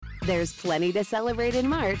There's plenty to celebrate in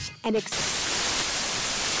March and National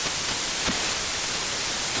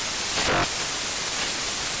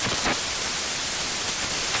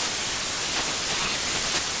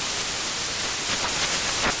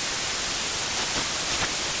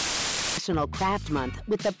Craft Month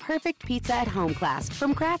with the perfect pizza at home class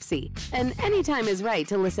from Craftsy. And anytime is right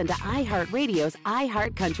to listen to iHeartRadio's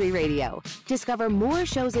iHeartCountry Radio. Discover more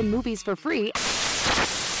shows and movies for free.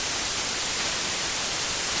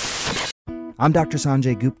 I'm Dr.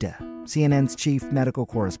 Sanjay Gupta, CNN's chief medical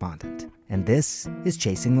correspondent, and this is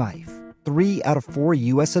Chasing Life. 3 out of 4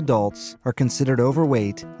 U.S. adults are considered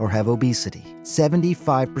overweight or have obesity.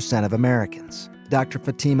 75% of Americans. Dr.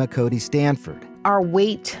 Fatima Cody Stanford. Our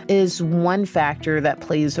weight is one factor that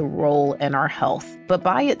plays a role in our health, but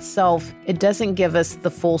by itself, it doesn't give us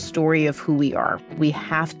the full story of who we are. We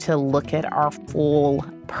have to look at our full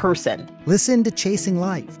person. Listen to Chasing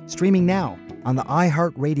Life, streaming now on the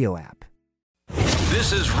iHeartRadio app.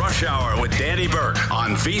 This is Rush Hour with Danny Burke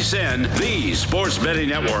on VSiN, the Sports Betting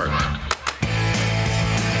Network.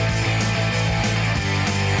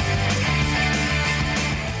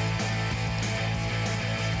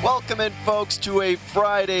 Welcome in, folks, to a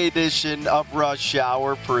Friday edition of Rush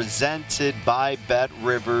Hour presented by Bet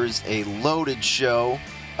Rivers, a loaded show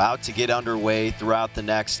about to get underway throughout the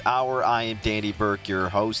next hour. I am Danny Burke, your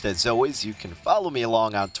host. As always, you can follow me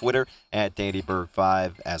along on Twitter at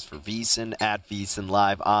DannyBurke5. As for VSiN, at VSiN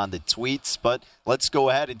Live on the tweets. But let's go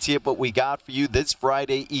ahead and tee up what we got for you this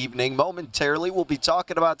Friday evening. Momentarily, we'll be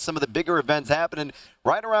talking about some of the bigger events happening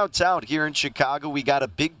right around town here in Chicago. We got a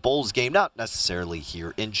big Bulls game, not necessarily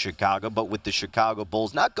here in Chicago, but with the Chicago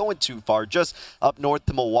Bulls not going too far, just up north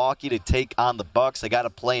to Milwaukee to take on the Bucks. I got to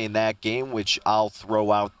play in that game, which I'll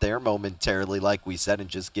throw out there momentarily, like we said, and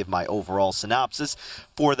just give my overall synopsis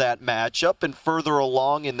for that matchup. And further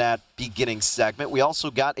along in that beginning segment, we also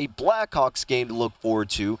got a Blackhawks game to look forward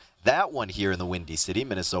to. That one here in the Windy City,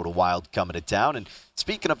 Minnesota Wild coming to town. And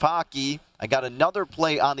speaking of hockey, I got another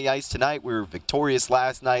play on the ice tonight. We were victorious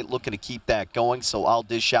last night, looking to keep that going, so I'll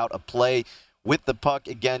dish out a play with the puck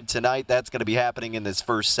again tonight. That's going to be happening in this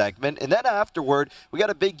first segment. And then afterward, we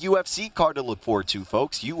got a big UFC card to look forward to,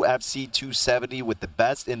 folks. UFC 270 with the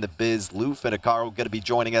best in the biz. Lou Finicaro going to be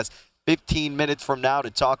joining us 15 minutes from now to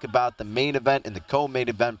talk about the main event and the co-main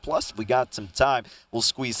event. Plus, if we got some time, we'll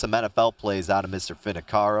squeeze some NFL plays out of Mr.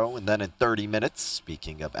 Finicaro. And then in 30 minutes,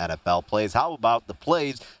 speaking of NFL plays, how about the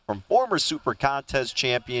plays from former Super Contest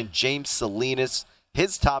champion James Salinas,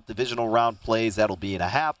 his top divisional round plays? That'll be in a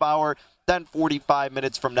half hour. Then 45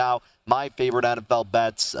 minutes from now, my favorite NFL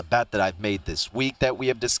bets, a bet that I've made this week that we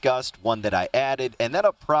have discussed, one that I added, and then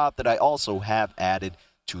a prop that I also have added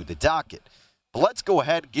to the docket. But let's go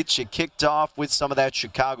ahead and get you kicked off with some of that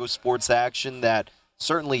Chicago sports action that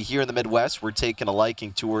certainly here in the Midwest we're taking a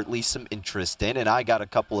liking to, or at least some interest in. And I got a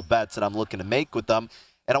couple of bets that I'm looking to make with them.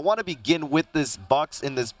 And I want to begin with this Bucks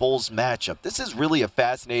and this Bulls matchup. This is really a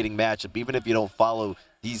fascinating matchup, even if you don't follow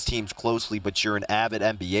these teams closely, but you're an avid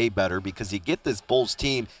NBA bettor, because you get this Bulls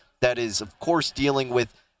team that is, of course, dealing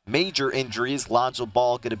with major injuries. Lonzo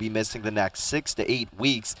Ball going to be missing the next 6 to 8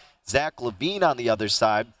 weeks. Zach LaVine on the other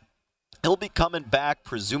side, he'll be coming back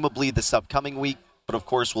presumably this upcoming week, but of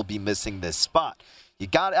course will be missing this spot. You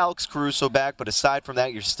got Alex Caruso back, but aside from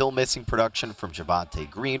that, you're still missing production from Javonte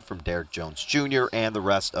Green, from Derrick Jones Jr., and the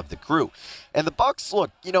rest of the crew. And the Bucks, look,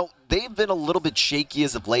 they've been a little bit shaky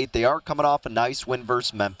as of late. They are coming off a nice win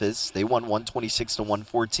versus Memphis. They won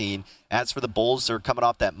 126-114. As for the Bulls, they're coming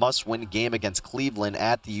off that must-win game against Cleveland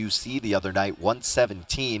at the UC the other night,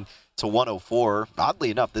 117-104. Oddly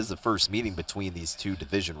enough, this is the first meeting between these two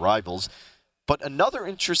division rivals. But another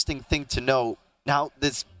interesting thing to note, now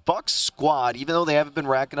this Bucks squad, even though they haven't been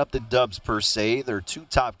racking up the dubs per se, their two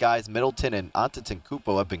top guys, Middleton and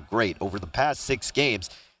Antetokounmpo, have been great. Over the past 6 games,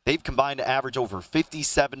 they've combined to average over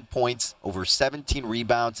 57 points, over 17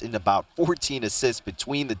 rebounds, and about 14 assists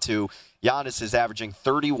between the two. Giannis is averaging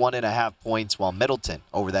 31.5 points, while Middleton,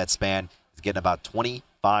 over that span, is getting about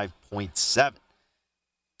 25.7.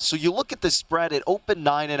 So you look at the spread, it opened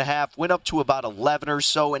 9.5, went up to about 11 or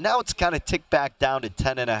so, and now it's kind of ticked back down to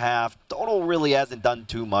 10.5. Total really hasn't done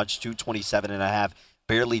too much, 227.5,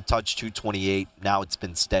 barely touched 228. Now it's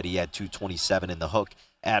been steady at 227 in the hook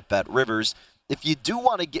at Bet Rivers. If you do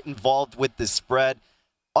want to get involved with the spread,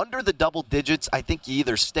 under the double digits, I think you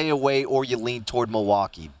either stay away or you lean toward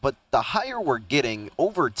Milwaukee. But the higher we're getting,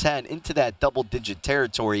 over 10, into that double-digit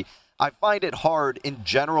territory, I find it hard in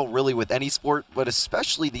general, really, with any sport, but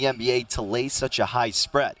especially the NBA, to lay such a high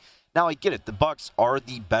spread. Now, I get it. The Bucks are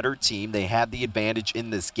the better team. They have the advantage in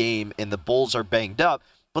this game, and the Bulls are banged up.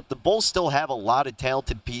 but the Bulls still have a lot of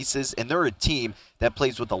talented pieces, and they're a team that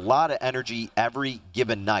plays with a lot of energy every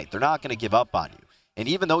given night. They're not going to give up on you. And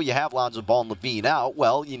even though you have Lonzo Ball and LaVine out,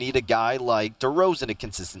 well, you need a guy like DeRozan to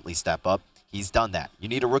consistently step up. He's done that. You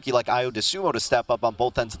need a rookie like Ayo Dosunmu to step up on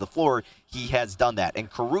both ends of the floor. He has done that. And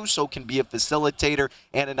Caruso can be a facilitator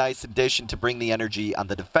and a nice addition to bring the energy on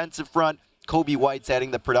the defensive front. Kobe White's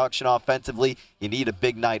adding the production offensively. You need a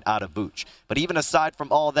big night out of Vooch. But even aside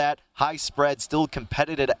from all that, high spread, still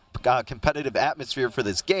competitive atmosphere for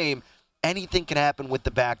this game. Anything can happen with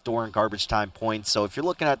the backdoor and garbage time points. So if you're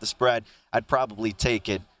looking at the spread, I'd probably take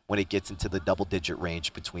it when it gets into the double-digit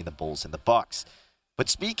range between the Bulls and the Bucks. But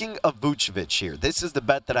speaking of Vucevic here, this is the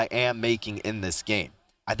bet that I am making in this game.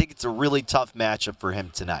 I think it's a really tough matchup for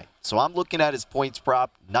him tonight. So I'm looking at his points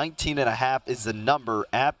prop. 19.5 is the number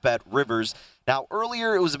at Bet Rivers. Now,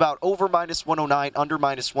 earlier it was about over -109, under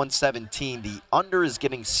 -117. The under is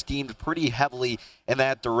getting steamed pretty heavily in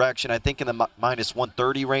that direction. I think in the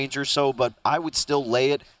 -130 range or so, but I would still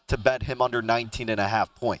lay it to bet him under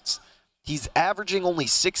 19.5 points. He's averaging only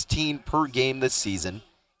 16 per game this season.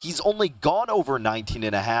 He's only gone over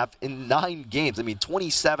 19.5 in 9 games. I mean,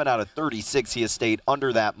 27 out of 36, he has stayed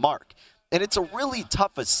under that mark. And it's a really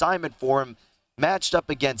tough assignment for him matched up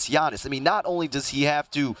against Giannis. I mean, not only does he have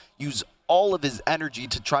to use all of his energy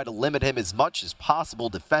to try to limit him as much as possible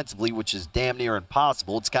defensively, which is damn near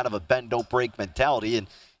impossible. It's kind of a bend, don't break mentality, and,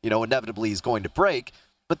 inevitably he's going to break.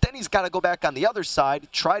 But then he's got to go back on the other side,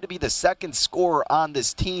 try to be the second scorer on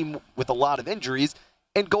this team with a lot of injuries,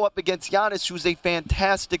 and go up against Giannis, who's a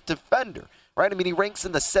fantastic defender, right? I mean, he ranks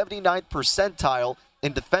in the 79th percentile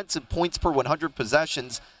in defensive points per 100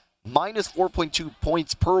 possessions. Minus 4.2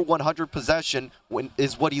 points per 100 possession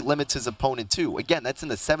is what he limits his opponent to. Again, that's in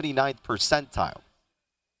the 79th percentile.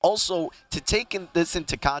 Also, to take this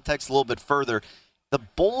into context a little bit further, the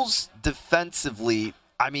Bulls defensively,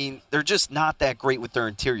 I mean, they're just not that great with their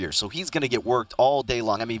interior, so he's going to get worked all day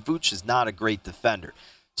long. I mean, Vooch is not a great defender.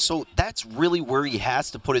 So that's really where he has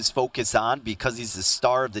to put his focus on because he's the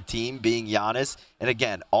star of the team, being Giannis. And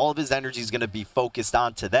again, all of his energy is going to be focused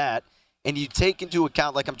onto that. And you take into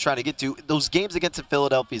account, like I'm trying to get to, those games against the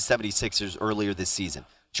Philadelphia 76ers earlier this season.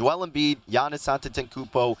 Joel Embiid, Giannis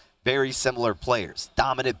Antetokounmpo, very similar players,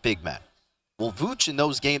 dominant big men. Well, Vooch in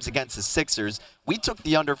those games against the Sixers, we took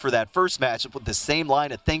the under for that first matchup with the same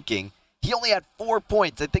line of thinking. He only had 4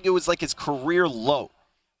 points. I think it was like his career low.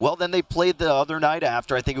 Well, then they played the other night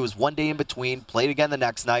after. I think it was one day in between. Played again the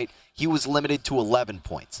next night. He was limited to 11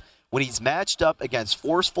 points. When he's matched up against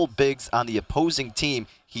forceful bigs on the opposing team,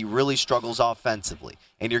 he really struggles offensively.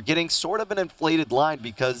 And you're getting sort of an inflated line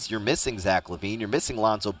because you're missing Zach LaVine, you're missing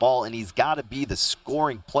Lonzo Ball, and he's got to be the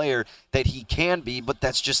scoring player that he can be, but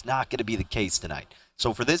that's just not going to be the case tonight.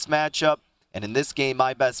 So for this matchup, and in this game,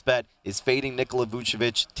 my best bet is fading Nikola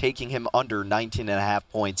Vucevic, taking him under 19.5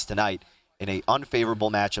 points tonight in an unfavorable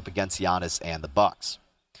matchup against Giannis and the Bucks.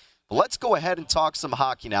 But let's go ahead and talk some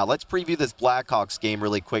hockey now. Let's preview this Blackhawks game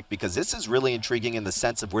really quick because this is really intriguing in the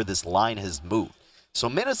sense of where this line has moved. So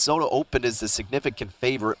Minnesota opened as a significant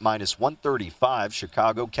favorite, -135.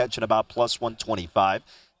 Chicago catching about +125.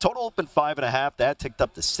 Total opened 5.5. That ticked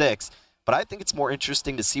up to 6. But I think it's more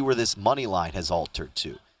interesting to see where this money line has altered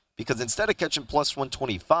to. Because instead of catching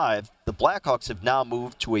 +125, the Blackhawks have now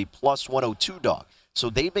moved to a +102 dog. So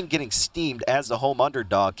they've been getting steamed as a home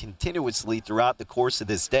underdog continuously throughout the course of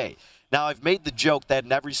this day. Now, I've made the joke that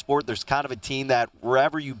in every sport, there's kind of a team that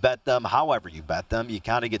wherever you bet them, however you bet them, you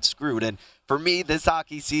kind of get screwed. And for me, this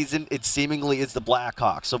hockey season, it seemingly is the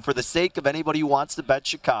Blackhawks. So for the sake of anybody who wants to bet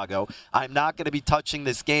Chicago, I'm not going to be touching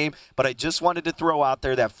this game, but I just wanted to throw out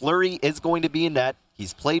there that Fleury is going to be in net.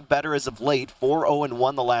 He's played better as of late,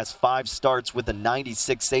 4-0-1 the last 5 starts with a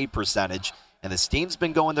 96 save percentage, and this team's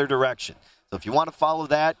been going their direction. So if you want to follow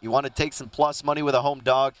that, you want to take some plus money with a home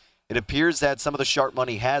dog, it appears that some of the sharp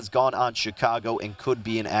money has gone on Chicago and could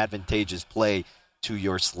be an advantageous play to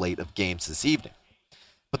your slate of games this evening.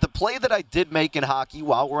 But the play that I did make in hockey,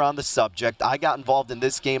 while we're on the subject, I got involved in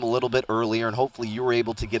this game a little bit earlier, and hopefully you were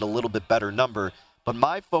able to get a little bit better number. But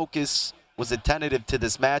my focus was attentive to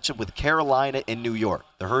this matchup with Carolina and New York,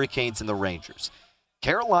 the Hurricanes and the Rangers.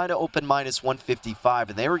 Carolina opened -155,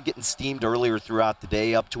 and they were getting steamed earlier throughout the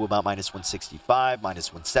day, up to about -165,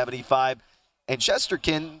 -175. And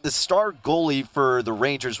Shesterkin, the star goalie for the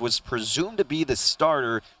Rangers, was presumed to be the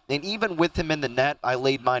starter. And even with him in the net, I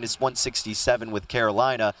laid -167 with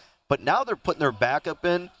Carolina. But now they're putting their backup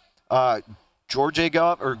in,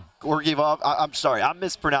 Gorgiev. I'm sorry, I'm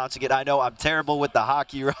mispronouncing it. I know I'm terrible with the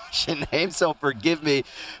hockey Russian name, so forgive me.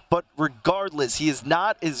 But regardless, he is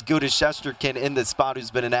not as good as Shesterkin in this spot, who's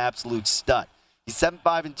been an absolute stud. He's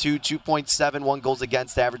 7-5-2, 2.71 goals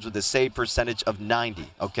against average with a save percentage of 90,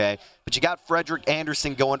 okay? But you got Frederik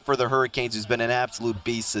Andersen going for the Hurricanes, who's been an absolute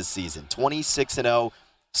beast this season. 26-0,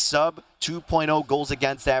 sub 2.0 goals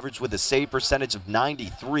against average with a save percentage of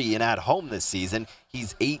 93. And at home this season,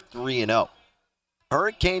 he's 8-3-0.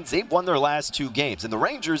 Hurricanes, they've won their last 2 games. And the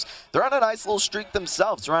Rangers, they're on a nice little streak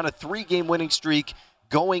themselves. They're on a 3-game winning streak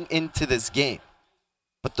going into this game.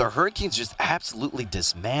 But the Hurricanes just absolutely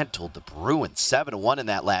dismantled the Bruins, 7-1 in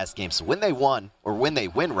that last game. So when they win, they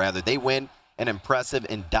win in impressive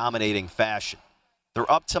and dominating fashion.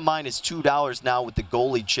 They're up to -$2 now with the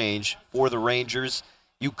goalie change for the Rangers.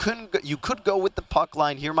 You could go with the puck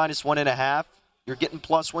line here, -1.5. You're getting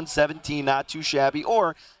 +117, not too shabby.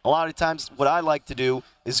 Or a lot of times what I like to do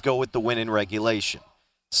is go with the win in regulation.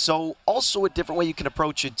 So also a different way you can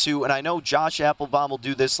approach it too, and I know Josh Applebaum will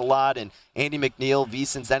do this a lot, and Andy McNeil,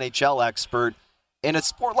 VSiN's NHL expert. In a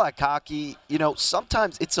sport like hockey,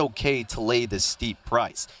 sometimes it's okay to lay this steep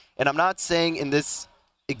price. And I'm not saying in this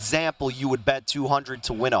example you would bet 200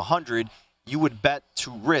 to win 100. You would bet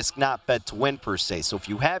to risk, not bet to win per se. So if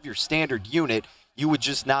you have your standard unit, you would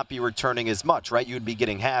just not be returning as much, right? You would be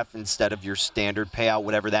getting half instead of your standard payout,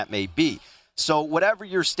 whatever that may be. So whatever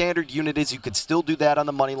your standard unit is, you could still do that on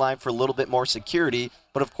the money line for a little bit more security.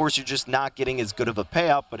 But, of course, you're just not getting as good of a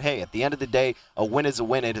payout. But, hey, at the end of the day, a win is a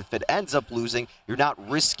win. And if it ends up losing, you're not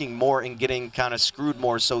risking more and getting kind of screwed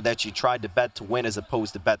more so that you tried to bet to win as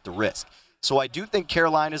opposed to bet the risk. So I do think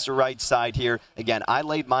Carolina's the right side here. Again, I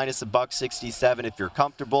laid -$1.67. If you're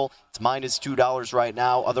comfortable, it's -$2 right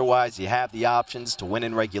now. Otherwise, you have the options to win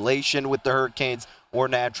in regulation with the Hurricanes. Or,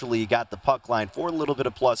 naturally, you got the puck line for a little bit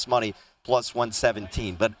of plus money.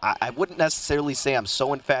 +117. But I wouldn't necessarily say I'm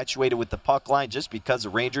so infatuated with the puck line just because the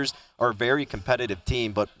Rangers are a very competitive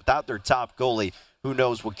team. But without their top goalie, who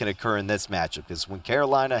knows what can occur in this matchup? Because when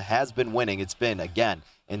Carolina has been winning, it's been, again,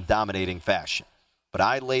 in dominating fashion. But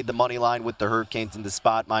I laid the money line with the Hurricanes in the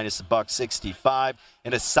spot, -$1.65.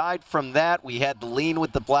 And aside from that, we had the lean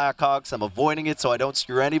with the Blackhawks. I'm avoiding it so I don't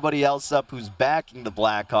screw anybody else up who's backing the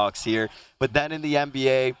Blackhawks here. But then in the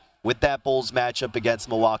NBA, with that Bulls matchup against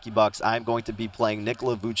Milwaukee Bucks, I'm going to be playing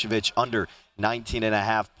Nikola Vucevic under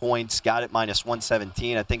 19.5 points. Got it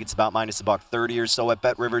 -117. I think it's about -$1.30 or so at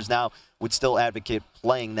BetRivers now. Would still advocate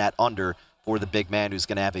playing that under for the big man who's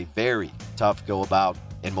going to have a very tough go-about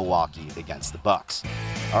in Milwaukee against the Bucks.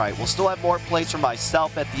 All right, we'll still have more plays from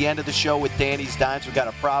myself at the end of the show with Danny's Dimes. We've got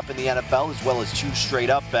a prop in the NFL as well as 2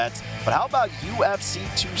 straight-up bets. But how about UFC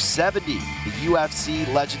 270? The UFC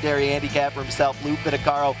legendary handicapper himself, Lou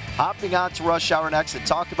Pitacaro, hopping on to Rush Hour next to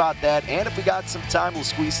talk about that. And if we got some time, we'll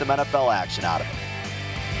squeeze some NFL action out of it.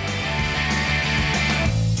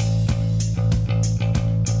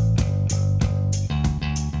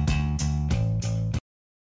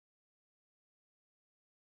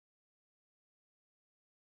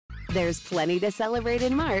 There's plenty to celebrate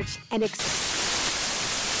in March and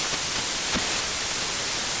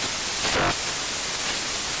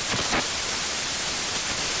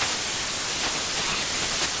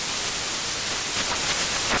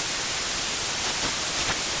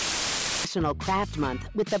National Craft Month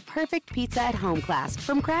with the perfect pizza at home class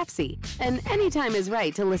from Craftsy. And anytime is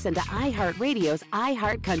right to listen to iHeartRadio's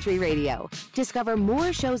iHeart Country Radio. Discover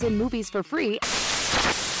more shows and movies for free.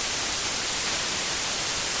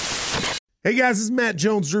 Hey guys, this is Matt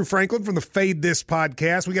Jones, Drew Franklin from the Fade This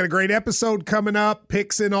podcast. We got a great episode coming up,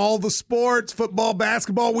 picks in all the sports, football,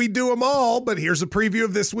 basketball, we do them all, but here's a preview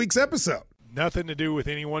of this week's episode. Nothing to do with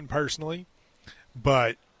anyone personally,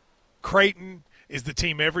 but Creighton is the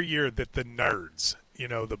team every year that the nerds,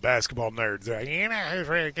 the basketball nerds, they're like, who's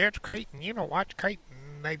really good? Creighton, watch Creighton.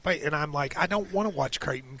 They play, and I'm like, I don't want to watch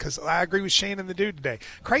Creighton because I agree with Shannon the dude today.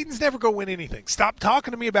 Creighton's never going to win anything. Stop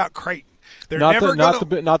talking to me about Creighton. They're not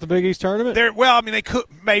the Big East tournament. They could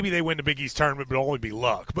maybe they win the Big East tournament, but it'll only be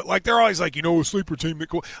luck. But they're always like, a sleeper team that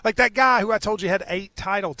cool. Like that guy who I told you had 8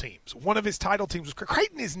 title teams. One of his title teams was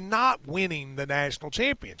Creighton is not winning the national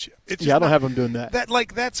championship. I don't have them doing that.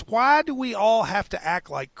 That's why do we all have to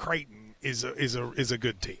act like Creighton is a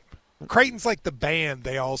good team? Creighton's like the band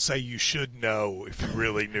they all say you should know if you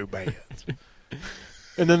really knew bands.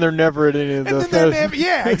 And then they're never at any of those.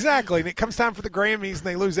 Yeah, exactly. And it comes time for the Grammys, and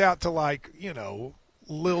they lose out to, Lil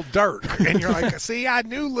Durk. And you're like, see, I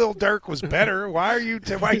knew Lil Durk was better. Why are you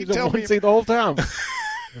telling me? See the whole time.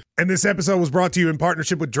 And this episode was brought to you in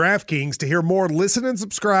partnership with DraftKings. To hear more, listen and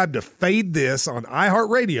subscribe to Fade This on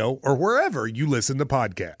iHeartRadio or wherever you listen to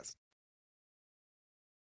podcasts.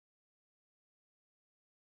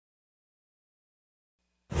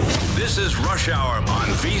 This is Rush Hour on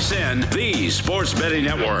VSiN, the Sports Betting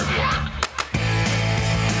Network.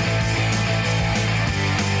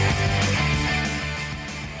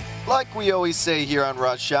 Like we always say here on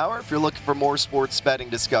Rush Hour, if you're looking for more sports betting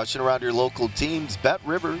discussion around your local teams, Bet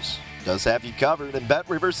Rivers does have you covered. And Bet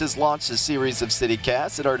Rivers has launched a series of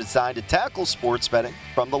CityCasts that are designed to tackle sports betting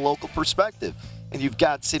from the local perspective. And you've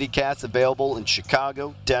got CityCasts available in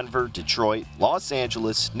Chicago, Denver, Detroit, Los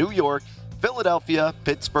Angeles, New York, Philadelphia,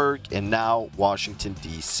 Pittsburgh, and now Washington,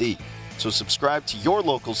 D.C. So subscribe to your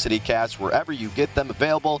local CityCast wherever you get them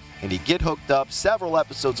available, and you get hooked up several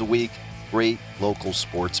episodes a week. Great local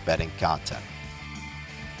sports betting content.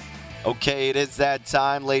 Okay, it is that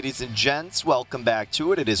time, ladies and gents. Welcome back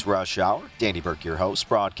to it. It is Rush Hour. Danny Burke, your host,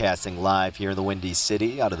 broadcasting live here in the Windy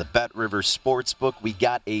City out of the Bet Rivers Sportsbook. We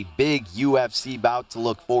got a big UFC bout to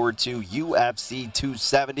look forward to, UFC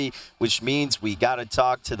 270, which means we got to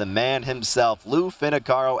talk to the man himself, Lou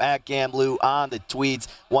Finicaro at GamLou on the tweets,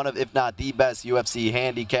 one of, if not the best UFC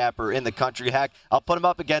handicapper in the country. Heck, I'll put him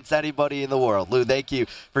up against anybody in the world. Lou, thank you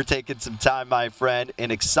for taking some time, my friend. An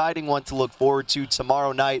exciting one to look forward to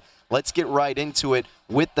tomorrow night. Let's get right into it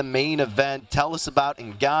with the main event. Tell us about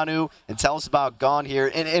Ngannou and tell us about Gane here.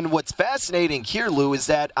 And what's fascinating here, Lou, is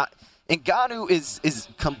that Ngannou is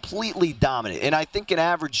completely dominant. And I think an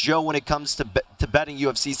average Joe, when it comes to betting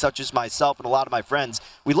UFC, such as myself and a lot of my friends,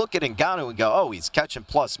 we look at Ngannou and go, oh, he's catching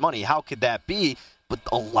plus money. How could that be? But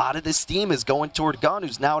a lot of this steam is going toward Gane,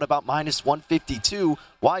 who's now at about minus 152.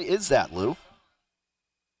 Why is that, Lou?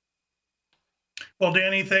 Well,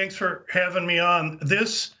 Danny, thanks for having me on.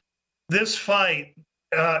 This fight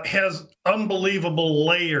has unbelievable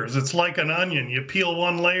layers. It's like an onion. You peel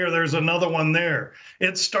one layer, there's another one there.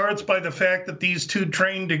 It starts by the fact that these two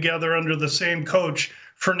trained together under the same coach,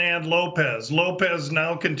 Fernand Lopez. Lopez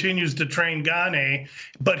now continues to train Gane,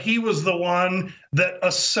 but he was the one that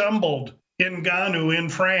assembled Ngannou in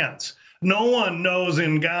France. No one knows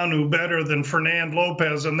Ngannou better than Fernand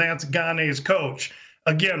Lopez, and that's Gane's coach.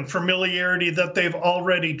 Again, familiarity that they've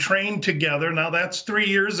already trained together. Now, that's 3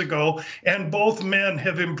 years ago, and both men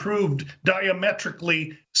have improved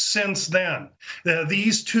diametrically since then.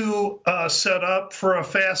 These two set up for a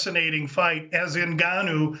fascinating fight, as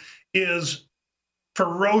Ngannou is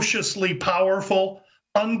ferociously powerful,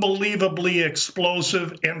 unbelievably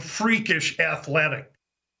explosive, and freakish athletic.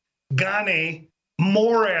 Gane,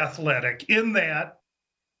 more athletic in that,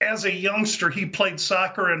 as a youngster, he played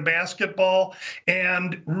soccer and basketball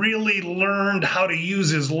and really learned how to use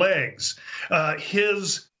his legs.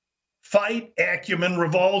 His fight acumen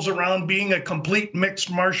revolves around being a complete mixed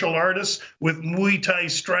martial artist with Muay Thai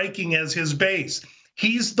striking as his base.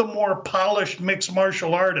 He's the more polished mixed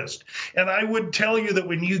martial artist. And I would tell you that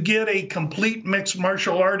when you get a complete mixed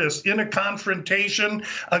martial artist in a confrontation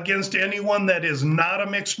against anyone that is not a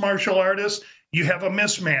mixed martial artist, you have a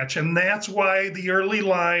mismatch. And that's why the early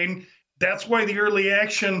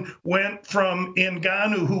action went from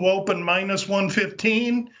Ngannou, who opened minus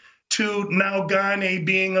 115, to now Gane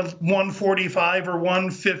being a 145 or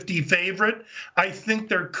 150 favorite. I think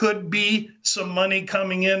there could be some money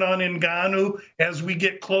coming in on Ngannou as we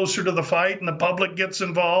get closer to the fight and the public gets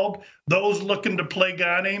involved. Those looking to play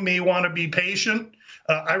Gane may want to be patient.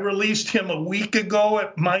 I released him a week ago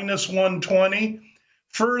at minus 120.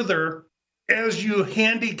 Further, as you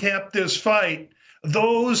handicap this fight,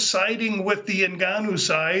 those siding with the Ngannou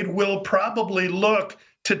side will probably look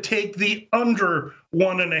to take the under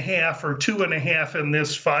 1.5 or 2.5 in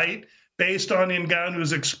this fight based on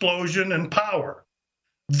Ngannou's explosion and power.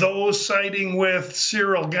 Those siding with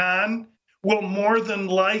Cyril Gane will more than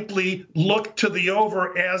likely look to the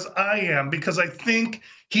over, as I am, because I think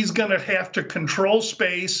he's going to have to control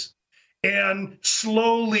space and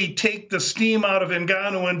slowly take the steam out of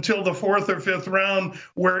Ngannou until the 4th or 5th round,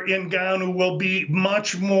 where Ngannou will be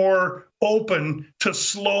much more open to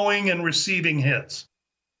slowing and receiving hits.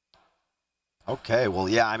 Okay, well,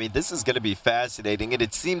 yeah, I mean, this is going to be fascinating, and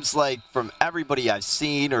it seems like from everybody I've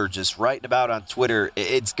seen or just writing about on Twitter,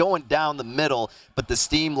 it's going down the middle, but the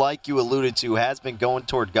steam, like you alluded to, has been going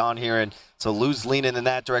toward Gane here, and so Lou's leaning in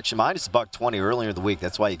that direction. Minus $120 earlier in the week.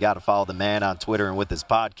 That's why you got to follow the man on Twitter and with his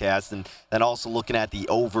podcast, and then also looking at the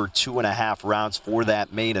over 2.5 rounds for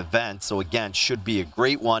that main event, so again, should be a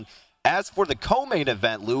great one. As for the co-main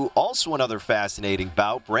event, Lou, also another fascinating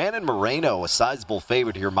bout. Brandon Moreno, a sizable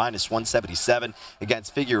favorite here, minus 177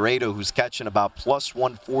 against Figueiredo, who's catching about plus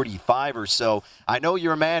 145 or so. I know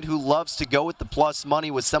you're a man who loves to go with the plus money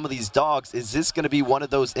with some of these dogs. Is this going to be one of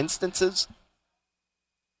those instances?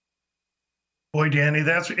 Boy, Danny,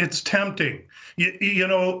 it's tempting. You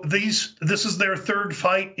know, this is their third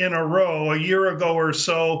fight in a row. A year ago or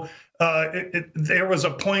so, there was a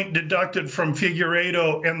point deducted from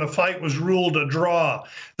Figueiredo, and the fight was ruled a draw.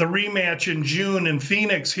 The rematch in June in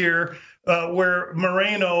Phoenix here, where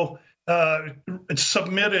Moreno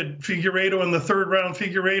submitted Figueiredo in the third round.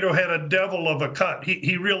 Figueiredo had a devil of a cut.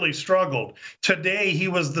 He really struggled. Today, he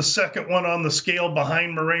was the second one on the scale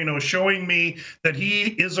behind Moreno, showing me that he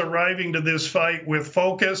is arriving to this fight with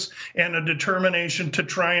focus and a determination to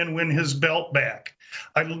try and win his belt back.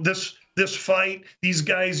 This fight, these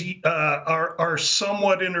guys are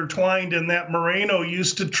somewhat intertwined in that Moreno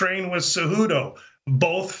used to train with Cejudo,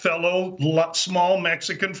 both fellow small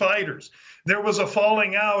Mexican fighters. There was a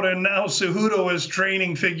falling out, and now Cejudo is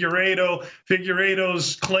training Figueiredo.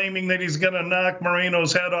 Figueiredo's claiming that he's going to knock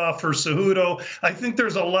Moreno's head off for Cejudo. I think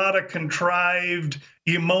there's a lot of contrived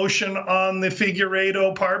emotion on the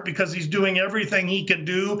Figueiredo part because he's doing everything he can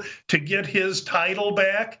do to get his title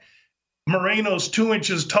back. Moreno's 2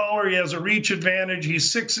 inches taller. He has a reach advantage.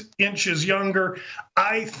 He's 6 inches younger.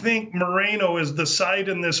 I think Moreno is the side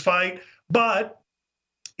in this fight, but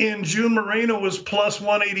in June, Moreno was plus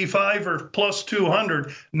 185 or plus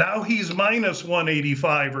 200. Now he's minus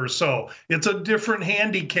 185 or so. It's a different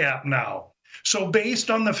handicap now. So based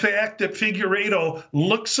on the fact that Figueiredo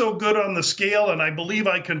looks so good on the scale, and I believe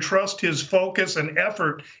I can trust his focus and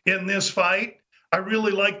effort in this fight, I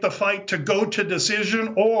really like the fight to go to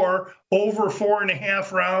decision or over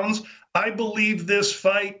 4.5 rounds. I believe this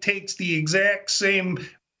fight takes the exact same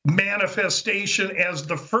manifestation as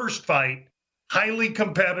the first fight. Highly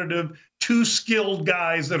competitive, 2 skilled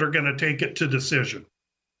guys that are going to take it to decision.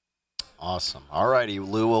 Awesome. All righty,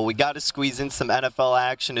 Lou. Well, we got to squeeze in some NFL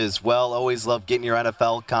action as well. Always love getting your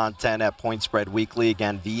NFL content at Point Spread Weekly.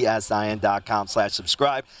 Again,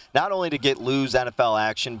 vsin.com/subscribe. Not only to get Lou's NFL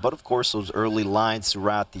action, but, of course, those early lines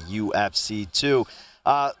throughout the UFC, too.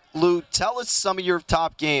 Lou, tell us some of your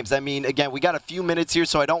top games. I mean, again, we got a few minutes here,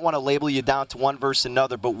 so I don't want to label you down to one versus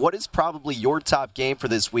another, but what is probably your top game for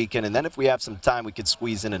this weekend? And then if we have some time, we could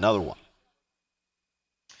squeeze in another one.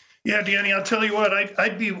 Yeah, Danny, I'll tell you what,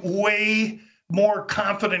 I'd be way more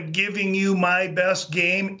confident giving you my best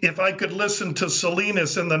game if I could listen to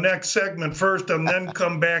Salinas in the next segment first and then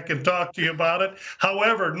come back and talk to you about it.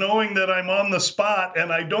 However, knowing that I'm on the spot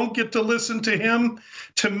and I don't get to listen to him,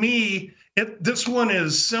 to me, this one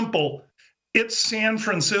is simple. It's San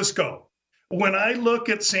Francisco. When I look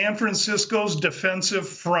at San Francisco's defensive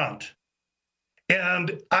front,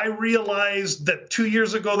 and I realized that 2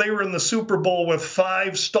 years ago they were in the Super Bowl with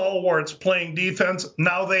 5 stalwarts playing defense.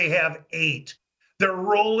 Now they have 8. They're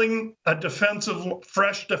rolling a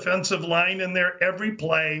fresh defensive line in there every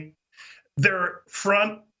play. Their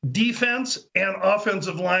front defense and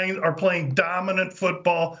offensive line are playing dominant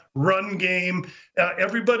football, run game.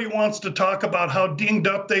 Everybody wants to talk about how dinged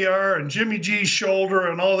up they are and Jimmy G's shoulder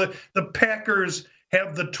and all that. The Packers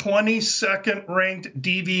have the 22nd ranked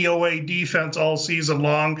DVOA defense all season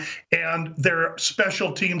long, and their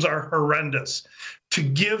special teams are horrendous. To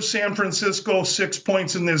give San Francisco 6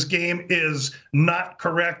 points in this game is not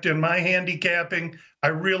correct in my handicapping. I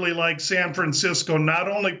really like San Francisco, not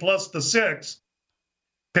only plus the 6,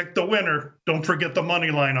 pick the winner. Don't forget the money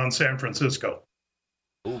line on San Francisco.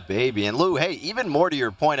 Oh, baby. And Lou, hey, even more to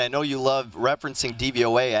your point, I know you love referencing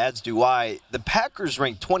DVOA, as do I. The Packers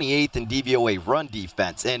ranked 28th in DVOA run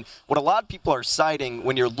defense. And what a lot of people are citing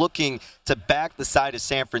when you're looking to back the side of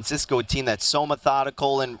San Francisco, a team that's so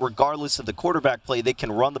methodical, and regardless of the quarterback play, they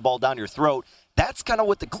can run the ball down your throat. That's kind of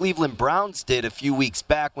what the Cleveland Browns did a few weeks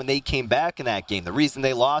back when they came back in that game. The reason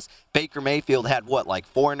they lost, Baker Mayfield had, 4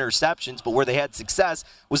 interceptions, but where they had success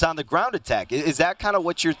was on the ground attack. Is that kind of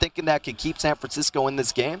what you're thinking that could keep San Francisco in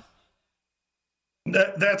this game?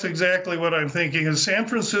 That's exactly what I'm thinking. Is San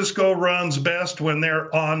Francisco runs best when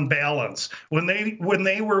they're on balance. When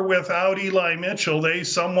they were without Eli Mitchell, they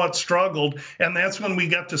somewhat struggled, and that's when we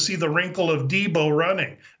got to see the wrinkle of Debo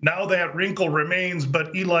running. Now that wrinkle remains,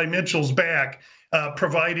 but Eli Mitchell's back,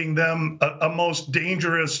 providing them a most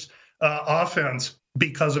dangerous offense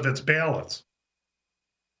because of its balance.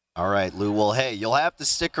 All right, Lou. Well, hey, you'll have to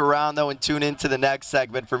stick around, though, and tune into the next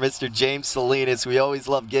segment for Mr. James Salinas. We always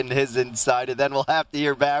love getting his insight, and then we'll have to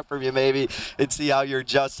hear back from you maybe and see how you're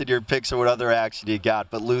adjusting your picks or what other action you got.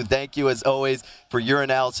 But, Lou, thank you, as always, for your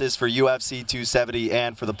analysis for UFC 270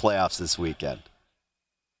 and for the playoffs this weekend.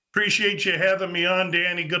 Appreciate you having me on,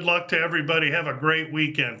 Danny. Good luck to everybody. Have a great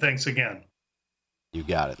weekend. Thanks again. You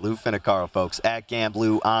got it. Lou Finicaro, folks, at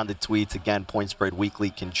Gamblou on the tweets. Again, Point Spread Weekly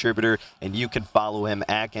contributor. And you can follow him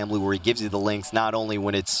at Gamblou, where he gives you the links not only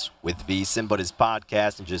when it's with VSiN, but his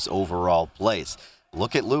podcast and just overall plays.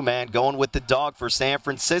 Look at Lou, man, going with the dog for San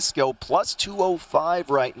Francisco. Plus 205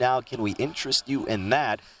 right now. Can we interest you in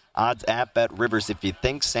that? odds at Bet Rivers. If you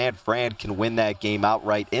think San Fran can win that game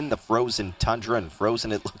outright in the frozen tundra, and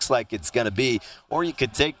frozen it looks like it's going to be, or you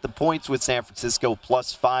could take the points with San Francisco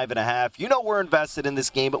plus 5.5. You know we're invested in this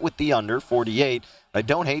game, but with the under 48, I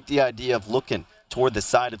don't hate the idea of looking toward the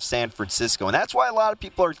side of San Francisco. And that's why a lot of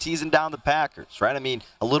people are teasing down the Packers, right? I mean,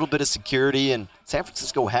 a little bit of security, and San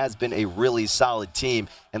Francisco has been a really solid team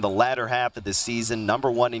in the latter half of the season,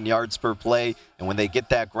 number 1 in yards per play. And when they get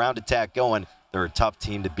that ground attack going, they're a tough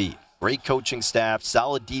team to beat. Great coaching staff,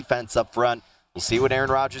 solid defense up front. We'll see what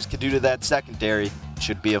Aaron Rodgers can do to that secondary.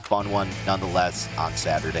 Should be a fun one nonetheless on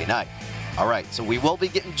Saturday night. All right, so we will be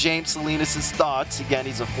getting James Salinas' thoughts. Again,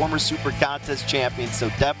 he's a former Super Contest champion, so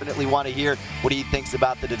definitely want to hear what he thinks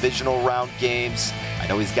about the divisional round games. I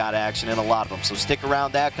know he's got action in a lot of them, so stick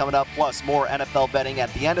around. That coming up, plus more NFL betting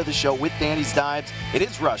at the end of the show with Danny's Dimes. It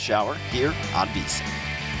is Rush Hour here on VSiN.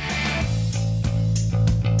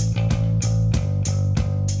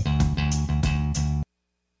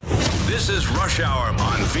 This is Rush Hour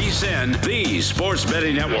on VSiN, the Sports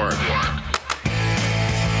Betting Network.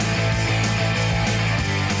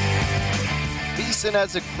 VSiN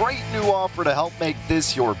has a great new offer to help make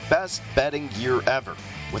this your best betting year ever.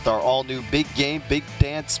 With our all-new Big Game, Big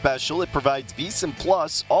Dance special, it provides VSiN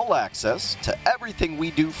Plus all access to everything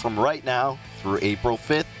we do from right now through April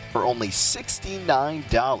 5th for only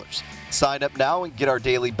 $69. Sign up now and get our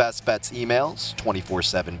daily best bets emails,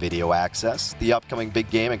 24/7 video access, the upcoming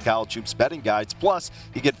big game and college hoops betting guides. Plus,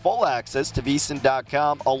 you get full access to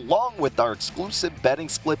VSiN.com along with our exclusive betting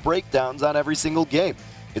split breakdowns on every single game.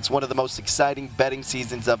 It's one of the most exciting betting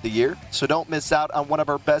seasons of the year, so don't miss out on one of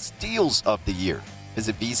our best deals of the year.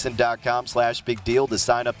 Visit VSiN.com/big deal to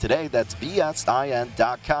sign up today. That's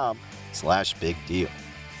VSIN.com/big deal.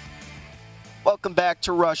 Welcome back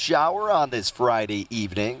to Rush Hour on this Friday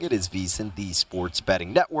evening. It is VSiN, the Sports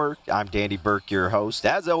Betting Network. I'm Danny Burke, your host.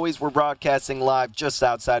 As always, we're broadcasting live just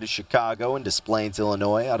outside of Chicago in Des Plaines,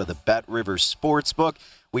 Illinois, out of the Bet Rivers Sportsbook.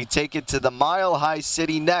 We take it to the Mile High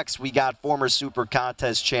City next. We got former Super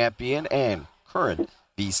Contest champion and current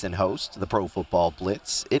VSiN host, the Pro Football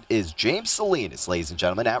Blitz. It is James Salinas, ladies and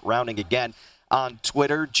gentlemen, at Rounding Again on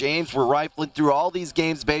Twitter. James, we're rifling through all these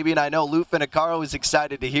games, baby, and I know Lou Finicaro is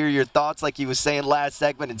excited to hear your thoughts like he was saying last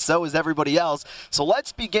segment, and so is everybody else. So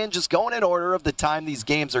let's begin just going in order of the time these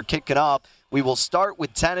games are kicking off. We will start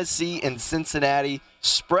with Tennessee and Cincinnati.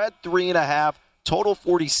 Spread 3.5, total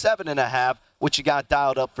 47.5. What you got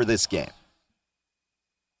dialed up for this game?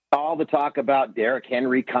 All the talk about Derrick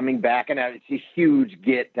Henry coming back, and it's a huge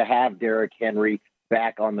get to have Derrick Henry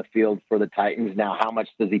back on the field for the Titans. Now, how much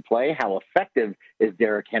does he play? How effective is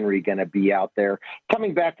Derrick Henry going to be out there?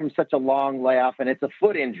 Coming back from such a long layoff, and it's a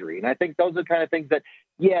foot injury. And I think those are the kind of things that,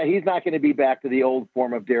 yeah, he's not going to be back to the old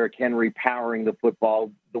form of Derrick Henry powering the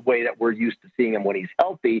football the way that we're used to seeing him when he's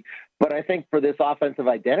healthy. But I think for this offensive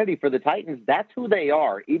identity for the Titans, that's who they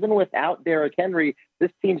are. Even without Derrick Henry,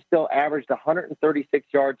 this team still averaged 136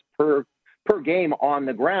 yards per game on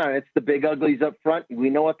the ground. It's the big uglies up front. We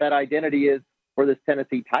know what that identity is for this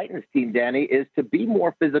Tennessee Titans team, Danny, is to be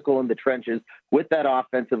more physical in the trenches with that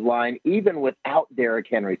offensive line, even without Derrick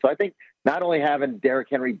Henry. So I think not only having Derrick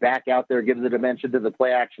Henry back out there gives a dimension to the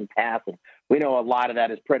play-action pass, and we know a lot of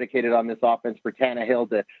that is predicated on this offense for Tannehill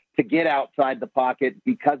to get outside the pocket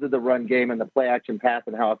because of the run game and the play-action pass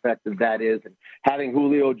and how effective that is. And having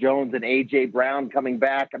Julio Jones and A.J. Brown coming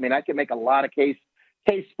back, I mean, I can make a lot of case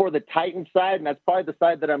for the Titans side, and that's probably the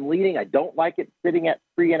side that I'm leaning. I don't like it sitting at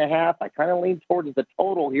 3.5. I kind of lean towards the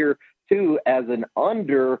total here, too, as an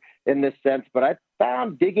under in this sense. But I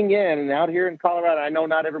found digging in, and out here in Colorado, I know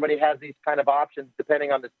not everybody has these kind of options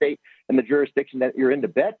depending on the state and the jurisdiction that you're in to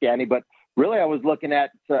bet, Danny, but really I was looking at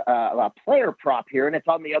a player prop here, and it's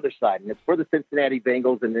on the other side, and it's for the Cincinnati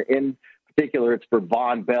Bengals, and in particular, it's for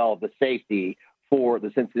Vonn Bell, the safety for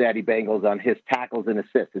the Cincinnati Bengals on his tackles and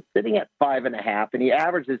assists. It's sitting at 5.5, and he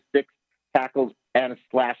averages 6 tackles and a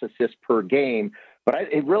 / assist per game.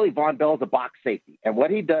 But Vonn Bell is a box safety. And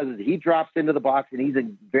what he does is he drops into the box, and he's a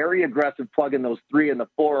very aggressive plug in those 3 and the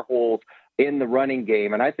 4 holes in the running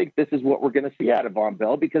game. And I think this is what we're going to see out of Vonn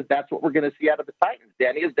Bell, because that's what we're going to see out of the Titans,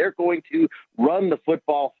 Danny, is they're going to run the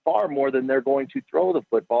football far more than they're going to throw the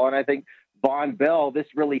football. And I think Vonn Bell, this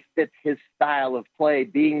really fits his style of play,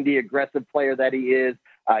 being the aggressive player that he is.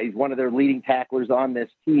 He's one of their leading tacklers on this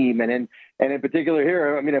team. And in particular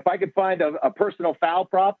here, I mean, if I could find a personal foul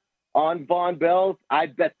prop on Vonn Bell,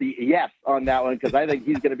 I'd bet the yes on that one, because I think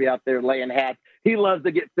he's going to be out there laying hats. He loves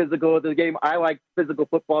to get physical with the game. I like physical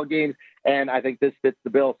football games, and I think this fits the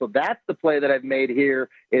bill. So that's the play that I've made here,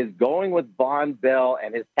 is going with Vonn Bell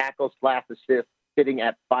and his tackle / assist sitting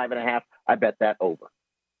at 5.5. I bet that over.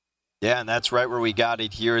 Yeah, and that's right where we got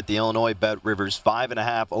it here at the Illinois Bet Rivers.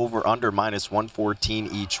 5.5 over under -114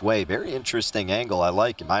 each way. Very interesting angle. I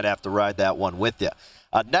like it. Might have to ride that one with you.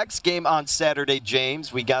 Next game on Saturday,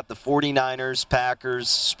 James, we got the 49ers, Packers.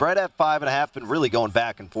 Spread at 5.5, been really going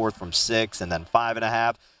back and forth from 6 and then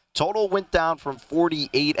 5.5. Total went down from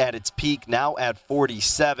 48 at its peak, now at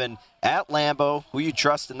 47. At Lambeau, who you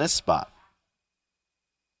trust in this spot?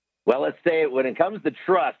 Well, let's say when it comes to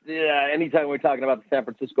trust, anytime we're talking about the San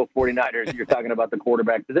Francisco 49ers, you're talking about the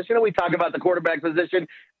quarterback position. And we talk about the quarterback position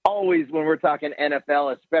always when we're talking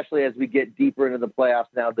NFL, especially as we get deeper into the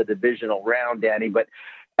playoffs now, the divisional round, Danny. But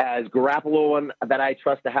as Garoppolo, one that I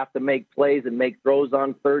trust to have to make plays and make throws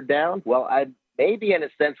on third down, well, maybe in a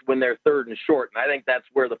sense when they're third and short. And I think that's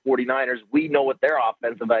where the 49ers, we know what their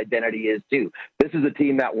offensive identity is too. This is a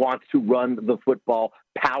team that wants to run the football,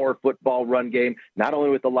 power football run game, not only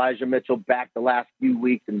with Elijah Mitchell back the last few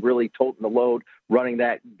weeks and really toting the load, running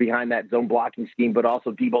that behind that zone blocking scheme, but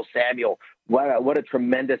also Deebo Samuel. What a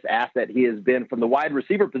tremendous asset he has been from the wide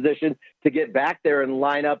receiver position to get back there and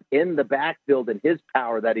line up in the backfield and his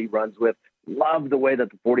power that he runs with. Love the way that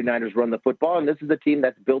the 49ers run the football, and this is a team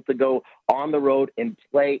that's built to go on the road and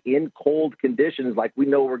play in cold conditions like we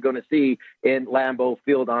know we're going to see in Lambeau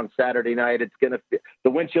Field on Saturday night. The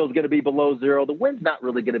wind chill is going to be below 0. The wind's not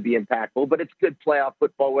really going to be impactful, but it's good playoff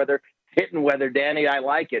football weather. Hitting weather, Danny, I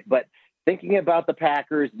like it. But thinking about the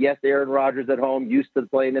Packers, yes, Aaron Rodgers at home, used to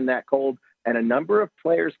playing in that cold, and a number of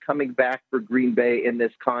players coming back for Green Bay in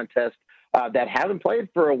this contest that haven't played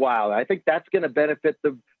for a while. I think that's going to benefit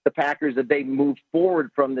the Packers as they move forward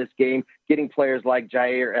from this game, getting players like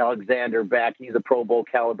Jair Alexander back. He's a Pro Bowl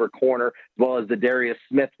caliber corner, as well as the Darius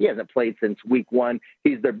Smith. He hasn't played since week 1.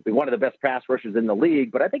 He's one of the best pass rushers in the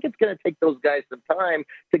league, but I think it's going to take those guys some time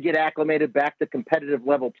to get acclimated back to competitive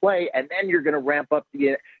level play, and then you're going to ramp up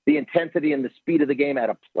the intensity and the speed of the game at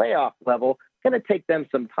a playoff level. Going to take them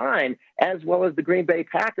some time, as well as the Green Bay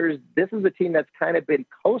Packers. This is a team that's kind of been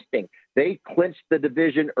coasting. They clinched the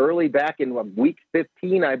division early back in week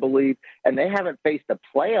 15, I believe, and they haven't faced a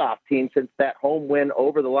playoff team since that home win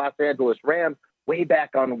over the Los Angeles Rams way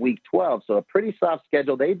back on week 12. So a pretty soft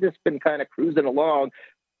schedule. They've just been kind of cruising along.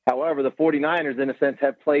 However, the 49ers, in a sense,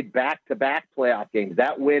 have played back-to-back playoff games.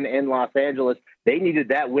 That win in Los Angeles, they needed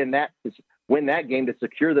that win that game to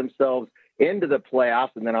secure themselves into the playoffs,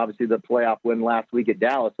 and then obviously the playoff win last week at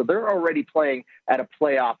Dallas. So they're already playing at a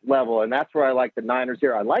playoff level, and that's where I like the Niners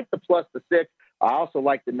here. I like the +6. I also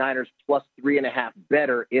like the Niners +3.5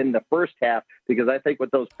 better in the first half, because I think with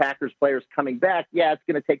those Packers players coming back, it's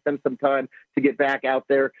going to take them some time to get back out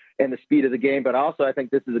there and the speed of the game. But also I think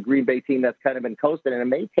this is a Green Bay team that's kind of been coasting, and it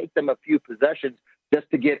may take them a few possessions just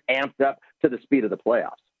to get amped up to the speed of the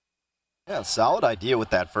playoffs. Yeah, solid idea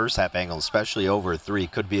with that first half angle, especially over 3.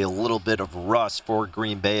 Could be a little bit of rust for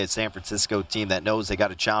Green Bay, a San Francisco team that knows they got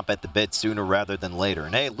to chomp at the bit sooner rather than later.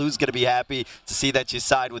 And hey, Lou's going to be happy to see that you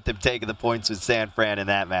side with them taking the points with San Fran in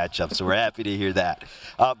that matchup, so we're happy to hear that.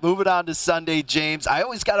 Moving on to Sunday, James. I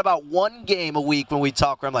always got about one game a week when we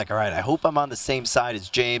talk where I'm like, all right, I hope I'm on the same side as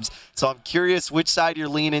James. So I'm curious which side you're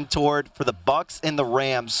leaning toward for the Bucks and the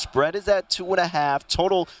Rams. Spread is at 2.5.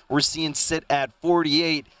 Total we're seeing sit at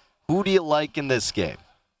 48. Who do you like in this game?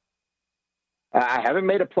 I haven't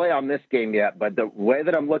made a play on this game yet, but the way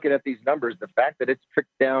that I'm looking at these numbers, the fact that it's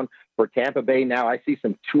tricked down for Tampa Bay now, I see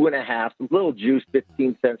some 2.5, some little juice,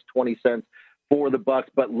 15 cents, 20 cents for the Bucks,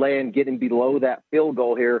 but getting below that field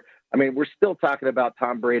goal here. I mean, we're still talking about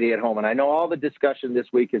Tom Brady at home, and I know all the discussion this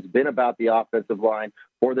week has been about the offensive line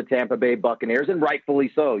for the Tampa Bay Buccaneers, and rightfully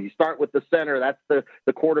so. You start with the center. That's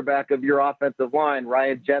the quarterback of your offensive line.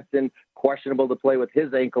 Ryan Jensen, questionable to play with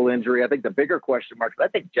his ankle injury. I think the bigger question mark, I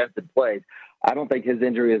think Jensen plays. I don't think his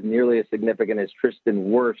injury is nearly as significant as Tristan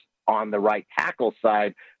Wirfs on the right tackle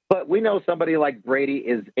side. But we know somebody like Brady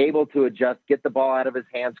is able to adjust, get the ball out of his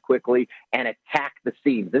hands quickly, and attack the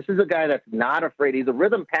seams. This is a guy that's not afraid. He's a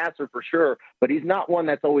rhythm passer for sure, but he's not one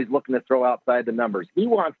that's always looking to throw outside the numbers. He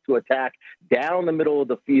wants to attack down the middle of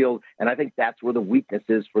the field, and I think that's where the weakness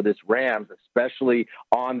is for this Rams, especially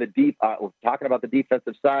on the we're talking about the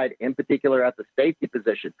defensive side, in particular at the safety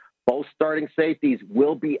position. Both starting safeties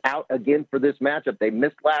will be out again for this matchup. They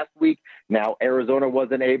missed last week. Now Arizona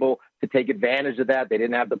wasn't able to take advantage of that. They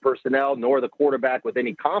didn't have the personnel nor the quarterback with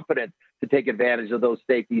any confidence to take advantage of those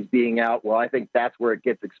safeties being out. Well, I think that's where it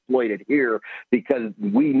gets exploited here, because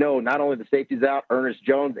we know not only the safety's out, Ernest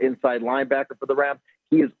Jones, inside linebacker for the Rams,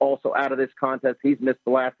 he is also out of this contest. He's missed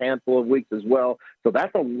the last handful of weeks as well. So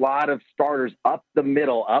that's a lot of starters up the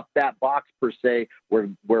middle, up that box per se, where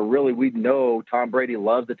really we know Tom Brady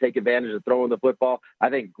loves to take advantage of throwing the football. I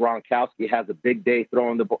think Gronkowski has a big day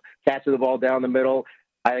catching the ball down the middle.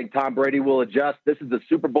 I think Tom Brady will adjust. This is the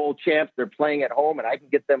Super Bowl champs. They're playing at home, and I can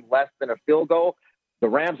get them less than a field goal. The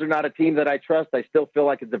Rams are not a team that I trust. I still feel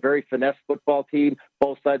like it's a very finesse football team,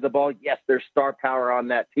 both sides of the ball. Yes, there's star power on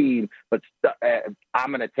that team, but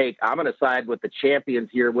I'm going to side with the champions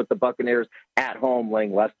here with the Buccaneers at home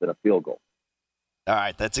laying less than a field goal. All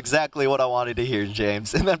right, that's exactly what I wanted to hear,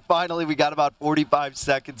 James. And then finally, we got about 45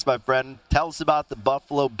 seconds, my friend. Tell us about the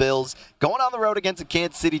Buffalo Bills going on the road against the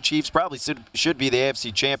Kansas City Chiefs. Probably should be the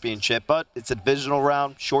AFC Championship, but it's a divisional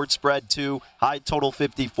round, short spread 2, high total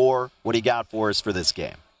 54. What do you got for us for this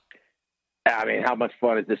game? I mean, how much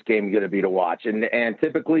fun is this game going to be to watch? And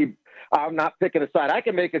typically, I'm not picking a side. I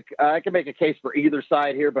can make a case for either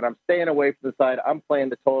side here, but I'm staying away from the side. I'm playing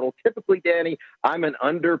the total. Typically, Danny, I'm an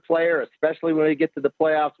under player, especially when we get to the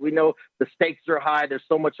playoffs. We know the stakes are high. There's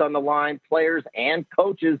so much on the line. Players and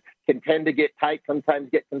coaches can tend to get tight, sometimes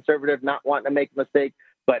get conservative, not wanting to make a mistake.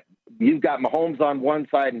 But you've got Mahomes on one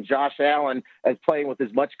side and Josh Allen as playing with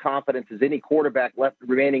as much confidence as any quarterback left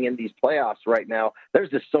remaining in these playoffs right now.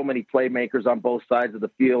 There's just so many playmakers on both sides of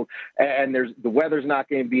the field, and the weather's not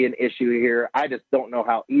going to be an issue here. I just don't know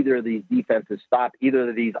how either of these defenses stop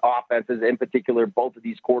either of these offenses, in particular, both of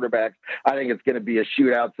these quarterbacks. I think it's going to be a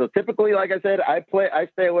shootout. So typically, like I said, I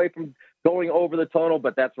stay away from going over the total,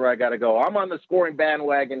 but that's where I got to go. I'm on the scoring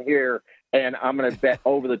bandwagon here, and I'm going to bet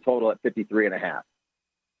over the total at 53.5.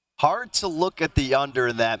 Hard to look at the under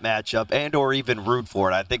in that matchup and or even root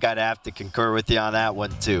for it. I think I'd have to concur with you on that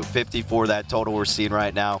one, too. 54, that total we're seeing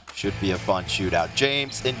right now, should be a fun shootout.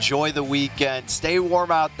 James, enjoy the weekend. Stay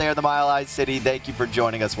warm out there in the Mile High City. Thank you for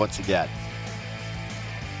joining us once again.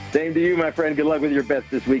 Same to you, my friend. Good luck with your bets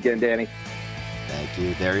this weekend, Danny. Thank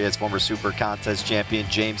you. There he is, former Super Contest champion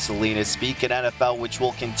James Salinas, speaking NFL, which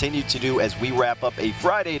we'll continue to do as we wrap up a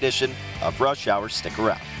Friday edition of Rush Hour. Stick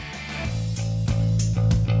around.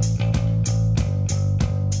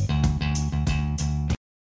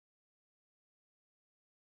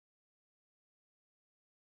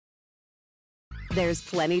 There's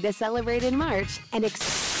plenty to celebrate in March and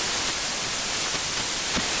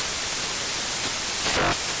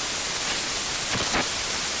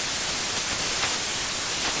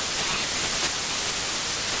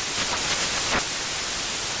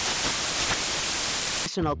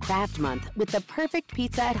National Craft Month with the perfect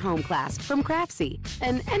pizza at home class from Craftsy.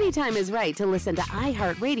 And anytime is right to listen to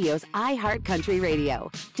iHeartRadio's iHeart Country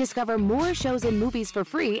Radio. Discover more shows and movies for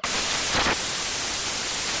free.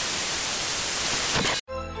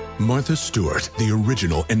 Martha Stewart, the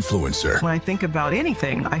original influencer. When I think about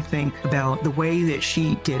anything, I think about the way that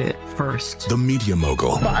she did it first. The media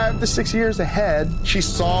mogul. 5 to 6 years ahead, she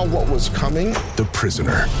saw what was coming. The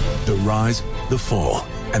prisoner. The rise, the fall,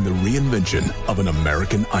 and the reinvention of an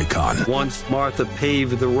American icon. Once Martha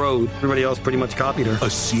paved the road, everybody else pretty much copied her. A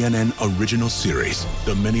CNN original series,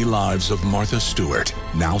 The Many Lives of Martha Stewart,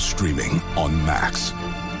 now streaming on Max.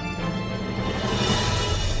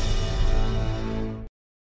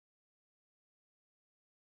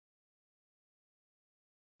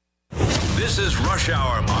 This is Rush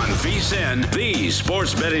Hour on VSiN, the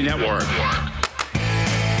Sports Betting Network.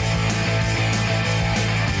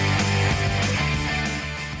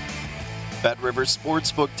 BetRivers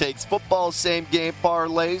Sportsbook takes football same-game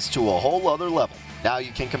parlays to a whole other level. Now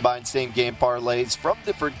you can combine same-game parlays from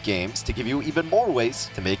different games to give you even more ways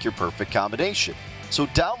to make your perfect combination. So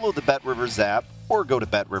download the BetRivers app or go to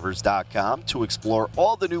BetRivers.com to explore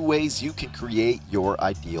all the new ways you can create your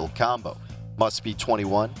ideal combo. Must be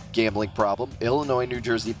 21. Gambling problem. Illinois, New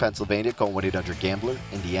Jersey, Pennsylvania. Call 1-800-GAMBLER.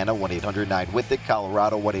 Indiana, 1-800-9-WITH-IT.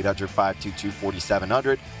 Colorado,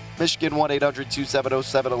 1-800-522-4700. Michigan,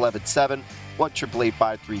 1-800-270-7117.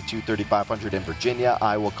 1-888-532-3500 in Virginia.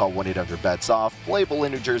 Iowa, call 1-800-BETS-OFF. Playable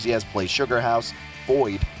in New Jersey as Play Sugar House.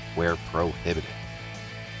 Void where prohibited.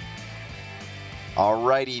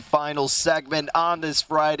 Alrighty, final segment on this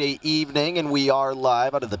Friday evening, and we are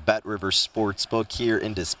live out of the BetRivers Sportsbook here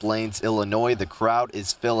in Des Plaines, Illinois. The crowd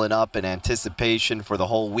is filling up in anticipation for the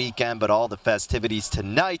whole weekend, but all the festivities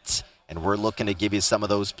tonight, and we're looking to give you some of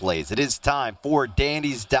those plays. It is time for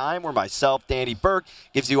Danny's Dime, where myself, Danny Burke,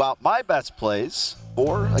 gives you out my best plays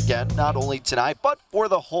for, again, not only tonight, but for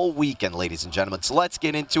the whole weekend, ladies and gentlemen. So let's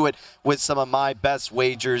get into it with some of my best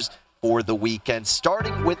wagers for the weekend,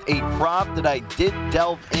 starting with a prop that I did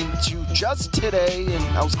delve into just today, and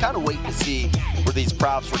I was kind of waiting to see where these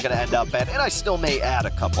props were going to end up at, and I still may add a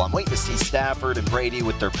couple. I'm waiting to see Stafford and Brady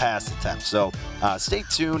with their pass attempts, so stay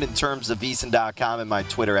tuned in terms of VSiN.com and my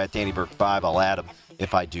Twitter at DannyBurke5. I'll add them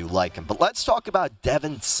if I do like them. But let's talk about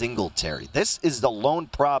Devin Singletary. This is the lone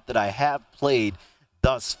prop that I have played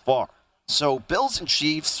thus far. So Bills and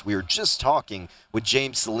Chiefs, we were just talking with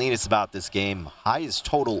James Salinas about this game. Highest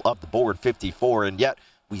total of the board, 54, and yet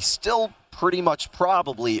we still pretty much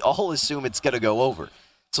probably all assume it's going to go over.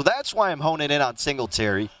 So that's why I'm honing in on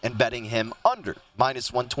Singletary and betting him under,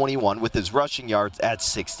 minus 121 with his rushing yards at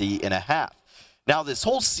 60.5. Now this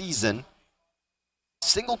whole season,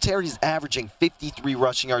 Singletary's averaging 53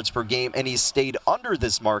 rushing yards per game, and he's stayed under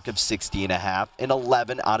this mark of 60.5 in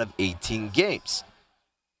 11 out of 18 games.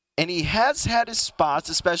 And he has had his spots,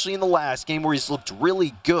 especially in the last game, where he's looked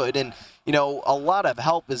really good. And, you know, a lot of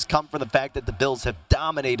help has come from the fact that the Bills have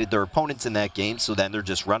dominated their opponents in that game. So then they're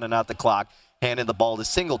just running out the clock, handing the ball to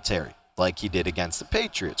Singletary, like he did against the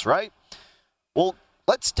Patriots, right? Well,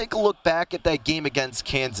 let's take a look back at that game against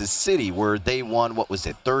Kansas City, where they won,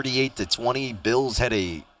 38-20. Bills had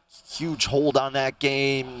a huge hold on that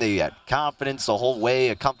game. They had confidence the whole way,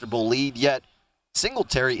 a comfortable lead, yet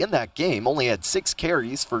Singletary in that game only had 6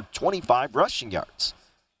 carries for 25 rushing yards.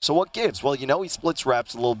 So what gives? Well, you know, he splits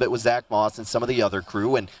reps a little bit with Zach Moss and some of the other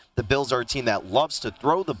crew, and the Bills are a team that loves to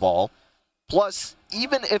throw the ball. Plus,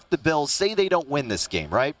 even if the Bills say they don't win this game,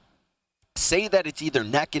 right? Say that it's either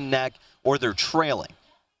neck and neck or they're trailing.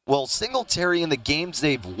 Well, Singletary in the games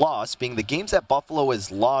they've lost, being the games that Buffalo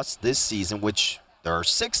has lost this season, which there are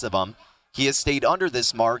 6 of them, he has stayed under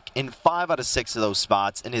this mark in 5 out of 6 of those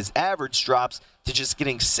spots, and his average drops to just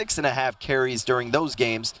getting 6.5 carries during those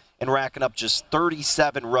games and racking up just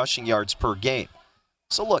 37 rushing yards per game.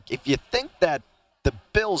 So look, if you think that the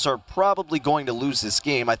Bills are probably going to lose this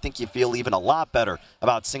game, I think you feel even a lot better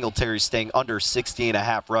about Singletary staying under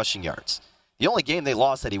 60.5 rushing yards. The only game they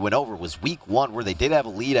lost that he went over was week 1, where they did have a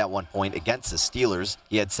lead at one point against the Steelers.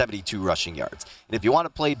 He had 72 rushing yards. And if you want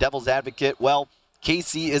to play devil's advocate, well,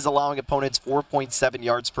 KC is allowing opponents 4.7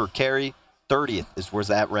 yards per carry. 30th is where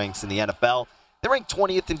that ranks in the NFL. They rank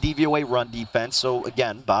 20th in DVOA run defense, so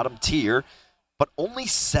again, bottom tier. But only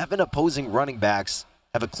 7 opposing running backs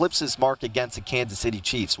have eclipsed this mark against the Kansas City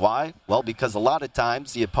Chiefs. Why? Well, because a lot of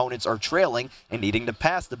times the opponents are trailing and needing to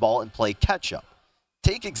pass the ball and play catch-up.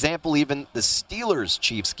 Take example even the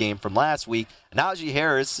Steelers-Chiefs game from last week. Najee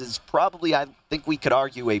Harris is probably, I think we could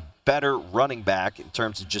argue, a better running back in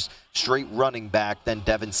terms of just straight running back than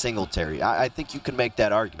Devin Singletary. I think you can make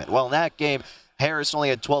that argument. Well, in that game, Harris only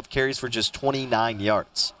had 12 carries for just 29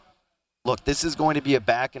 yards. Look, this is going to be a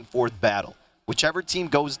back-and-forth battle. Whichever team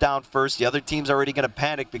goes down first, the other team's already going to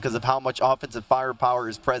panic because of how much offensive firepower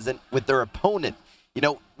is present with their opponent. You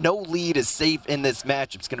know, no lead is safe in this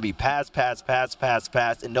match. It's going to be pass,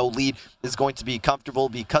 and no lead is going to be comfortable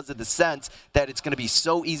because of the sense that it's going to be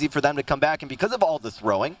so easy for them to come back. And because of all the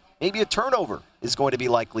throwing, maybe a turnover is going to be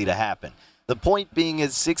likely to happen. The point being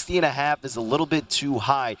is 60.5 is a little bit too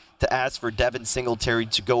high to ask for Devin Singletary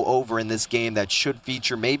to go over in this game that should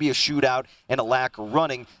feature maybe a shootout and a lack of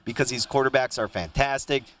running, because these quarterbacks are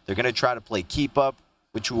fantastic. They're going to try to play keep up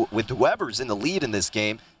with whoever's in the lead in this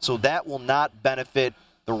game, so that will not benefit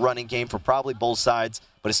the running game for probably both sides,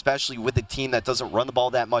 but especially with a team that doesn't run the ball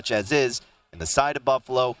that much as is. In the side of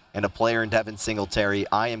Buffalo and a player in Devin Singletary,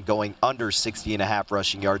 I am going under 60.5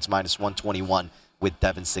 rushing yards, minus 121 with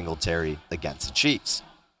Devin Singletary against the Chiefs.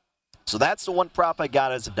 So that's the one prop I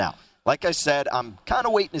got as of now. Like I said, I'm kind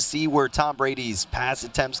of waiting to see where Tom Brady's pass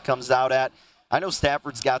attempts comes out at. I know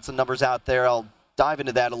Stafford's got some numbers out there. I'll dive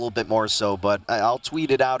into that a little bit more so, but I'll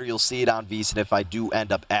tweet it out or you'll see it on VSiN if I do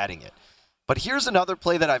end up adding it. But here's another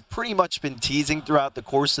play that I've pretty much been teasing throughout the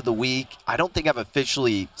course of the week. I don't think I've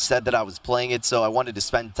officially said that I was playing it, so I wanted to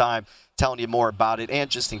spend time telling you more about it, and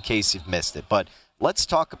just in case you've missed it. But let's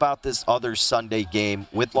talk about this other Sunday game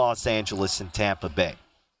with Los Angeles and Tampa Bay.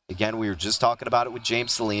 Again, we were just talking about it with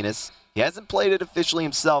James Salinas. He hasn't played it officially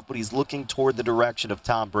himself, but he's looking toward the direction of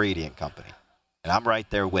Tom Brady and company. And I'm right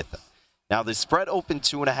there with him. Now, the spread opened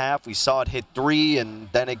 2.5. We saw it hit 3, and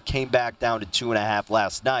then it came back down to 2.5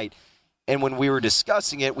 last night. And when we were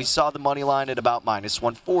discussing it, we saw the money line at about minus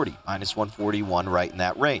 140, minus 141, right in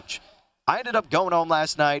that range. I ended up going home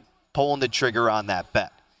last night, pulling the trigger on that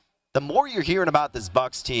bet. The more you're hearing about this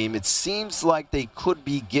Bucs team, it seems like they could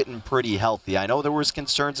be getting pretty healthy. I know there was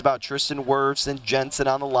concerns about Tristan Wirfs and Jensen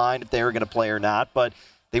on the line, if they were going to play or not, but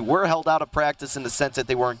they were held out of practice in the sense that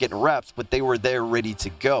they weren't getting reps, but they were there ready to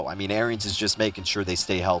go. I mean, Arians is just making sure they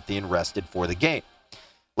stay healthy and rested for the game.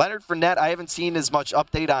 Leonard Fournette, I haven't seen as much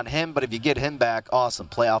update on him, but if you get him back, awesome.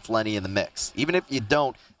 Playoff Lenny in the mix. Even if you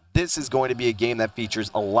don't, this is going to be a game that features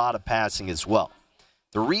a lot of passing as well.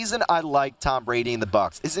 The reason I like Tom Brady and the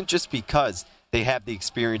Bucs isn't just because they have the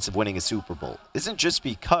experience of winning a Super Bowl. Isn't just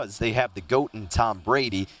because they have the GOAT in Tom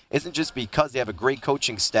Brady. Isn't just because they have a great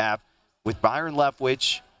coaching staff with Byron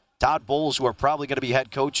Leftwich, Todd Bowles, who are probably going to be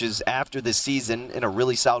head coaches after this season, and a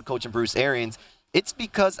really solid coach in Bruce Arians, it's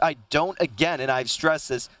because I don't, again, and I've stressed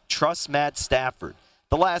this, trust Matt Stafford.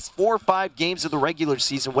 The last 4 or 5 games of the regular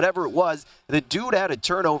season, whatever it was, the dude had a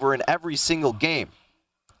turnover in every single game.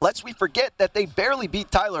 Lest we forget that they barely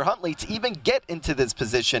beat Tyler Huntley to even get into this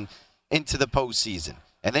position into the postseason.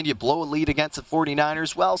 And then you blow a lead against the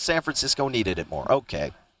 49ers. Well, San Francisco needed it more.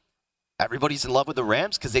 Okay. Everybody's in love with the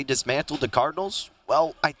Rams because they dismantled the Cardinals?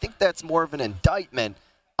 Well, I think that's more of an indictment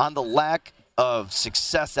on the lack of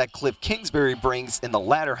success that Cliff Kingsbury brings in the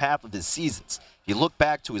latter half of his seasons. If you look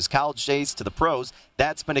back to his college days to the pros,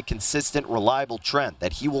 that's been a consistent, reliable trend,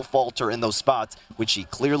 that he will falter in those spots, which he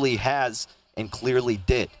clearly has and clearly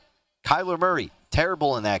did. Kyler Murray,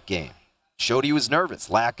 terrible in that game. Showed he was nervous,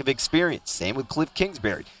 lack of experience. Same with Cliff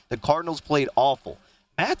Kingsbury. The Cardinals played awful.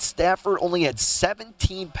 Matt Stafford only had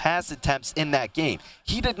 17 pass attempts in that game.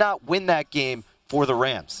 He did not win that game for the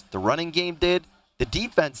Rams. The running game did, the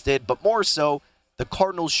defense did, but more so, the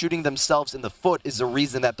Cardinals shooting themselves in the foot is the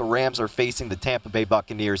reason that the Rams are facing the Tampa Bay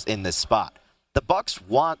Buccaneers in this spot. The Bucs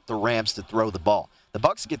want the Rams to throw the ball. The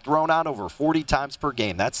Bucs get thrown out over 40 times per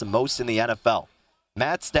game. That's the most in the NFL.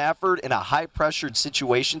 Matt Stafford in a high-pressured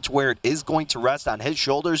situation to where it is going to rest on his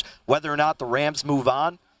shoulders whether or not the Rams move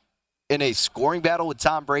on. In a scoring battle with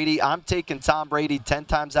Tom Brady, I'm taking Tom Brady 10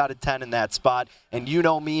 times out of 10 in that spot. And you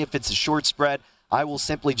know me, if it's a short spread, I will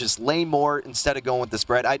simply just lay more instead of going with the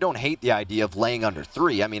spread. I don't hate the idea of laying under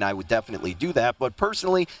 3. I mean, I would definitely do that. But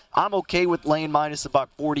personally, I'm okay with laying minus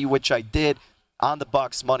 $1.40, which I did on the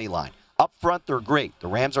Bucs money line. Up front, they're great. The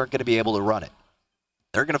Rams aren't going to be able to run it.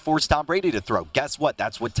 They're going to force Tom Brady to throw. Guess what?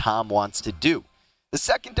 That's what Tom wants to do. The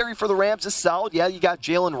secondary for the Rams is solid. Yeah, you got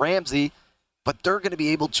Jalen Ramsey, but they're going to be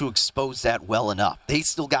able to expose that well enough. They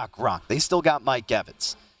still got Gronk. They still got Mike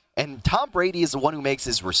Evans. And Tom Brady is the one who makes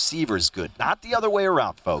his receivers good, not the other way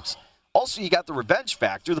around, folks. Also, you got the revenge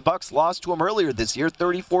factor. The Bucs lost to him earlier this year,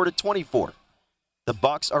 34-24. The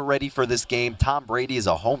Bucs are ready for this game. Tom Brady is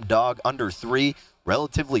a home dog, under 3,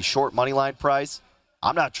 relatively short money line price.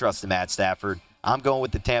 I'm not trusting Matt Stafford. I'm going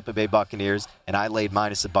with the Tampa Bay Buccaneers, and I laid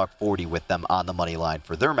minus $1.40 with them on the money line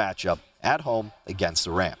for their matchup at home against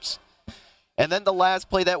the Rams. And then the last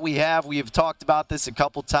play that we have talked about this a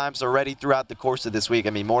couple times already throughout the course of this week. I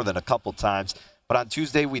mean, more than a couple times. But on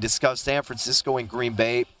Tuesday, we discussed San Francisco and Green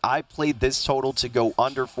Bay. I played this total to go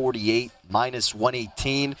under 48, minus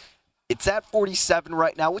 118. It's at 47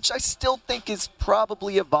 right now, which I still think is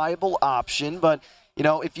probably a viable option, but you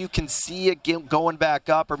know, if you can see it going back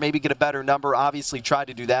up or maybe get a better number, obviously try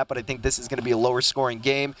to do that. But I think this is going to be a lower scoring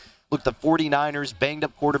game. Look, the 49ers, banged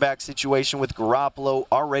up quarterback situation with Garoppolo,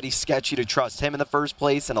 already sketchy to trust him in the first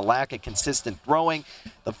place and a lack of consistent throwing.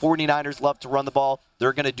 The 49ers love to run the ball.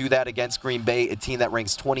 They're going to do that against Green Bay, a team that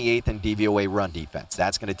ranks 28th in DVOA run defense.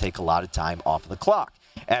 That's going to take a lot of time off of the clock.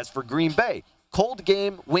 As for Green Bay, cold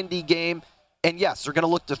game, windy game. And yes, they're going to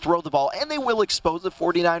look to throw the ball, and they will expose the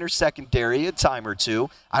 49ers secondary a time or two.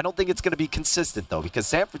 I don't think it's going to be consistent, though, because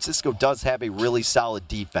San Francisco does have a really solid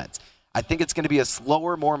defense. I think it's going to be a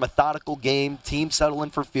slower, more methodical game, team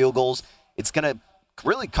settling for field goals. It's going to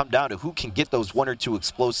really come down to who can get those 1 or 2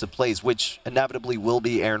 explosive plays, which inevitably will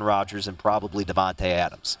be Aaron Rodgers and probably Davante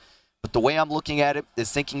Adams. But the way I'm looking at it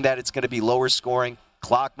is thinking that it's going to be lower scoring,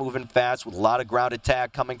 clock moving fast with a lot of ground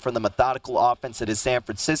attack coming from the methodical offense that is San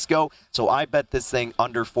Francisco. So I bet this thing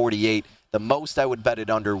under 48. The most I would bet it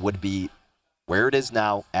under would be where it is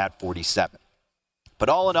now at 47. But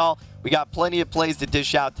all in all, we got plenty of plays to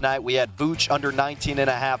dish out tonight. We had Vooch under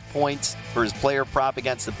 19.5 points for his player prop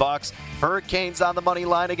against the Bucs. Hurricanes on the money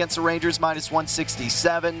line against the Rangers, minus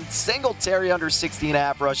 167. Singletary under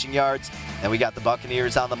 60.5 rushing yards. And we got the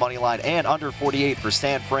Buccaneers on the money line and under 48 for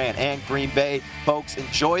San Fran and Green Bay. Folks,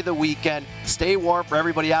 enjoy the weekend. Stay warm for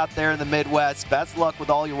everybody out there in the Midwest. Best luck with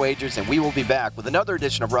all your wagers, and we will be back with another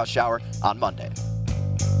edition of Rush Hour on Monday.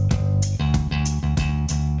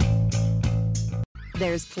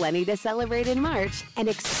 There's plenty to celebrate in March and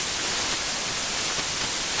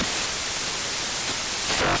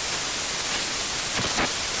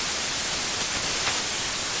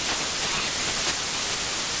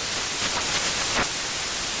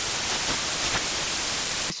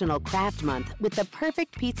National Craft Month with the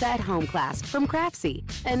perfect pizza at home class from Craftsy.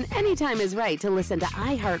 And anytime is right to listen to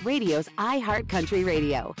iHeartRadio's iHeart Country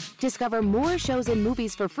Radio. Discover more shows and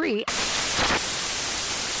movies for free.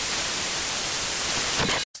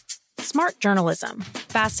 Smart journalism.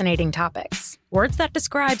 Fascinating topics. Words that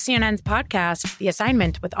describe CNN's podcast, The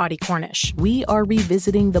Assignment with Audie Cornish. We are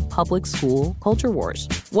revisiting the public school culture wars.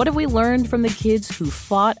 What have we learned from the kids who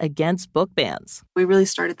fought against book bans? We really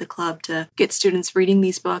started the club to get students reading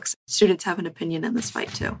these books. Students have an opinion in this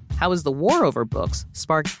fight, too. How has the war over books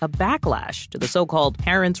sparked a backlash to the so-called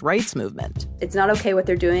parents' rights movement? It's not okay what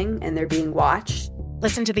they're doing, and they're being watched.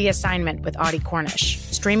 Listen to The Assignment with Audie Cornish,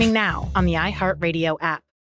 streaming now on the iHeartRadio app.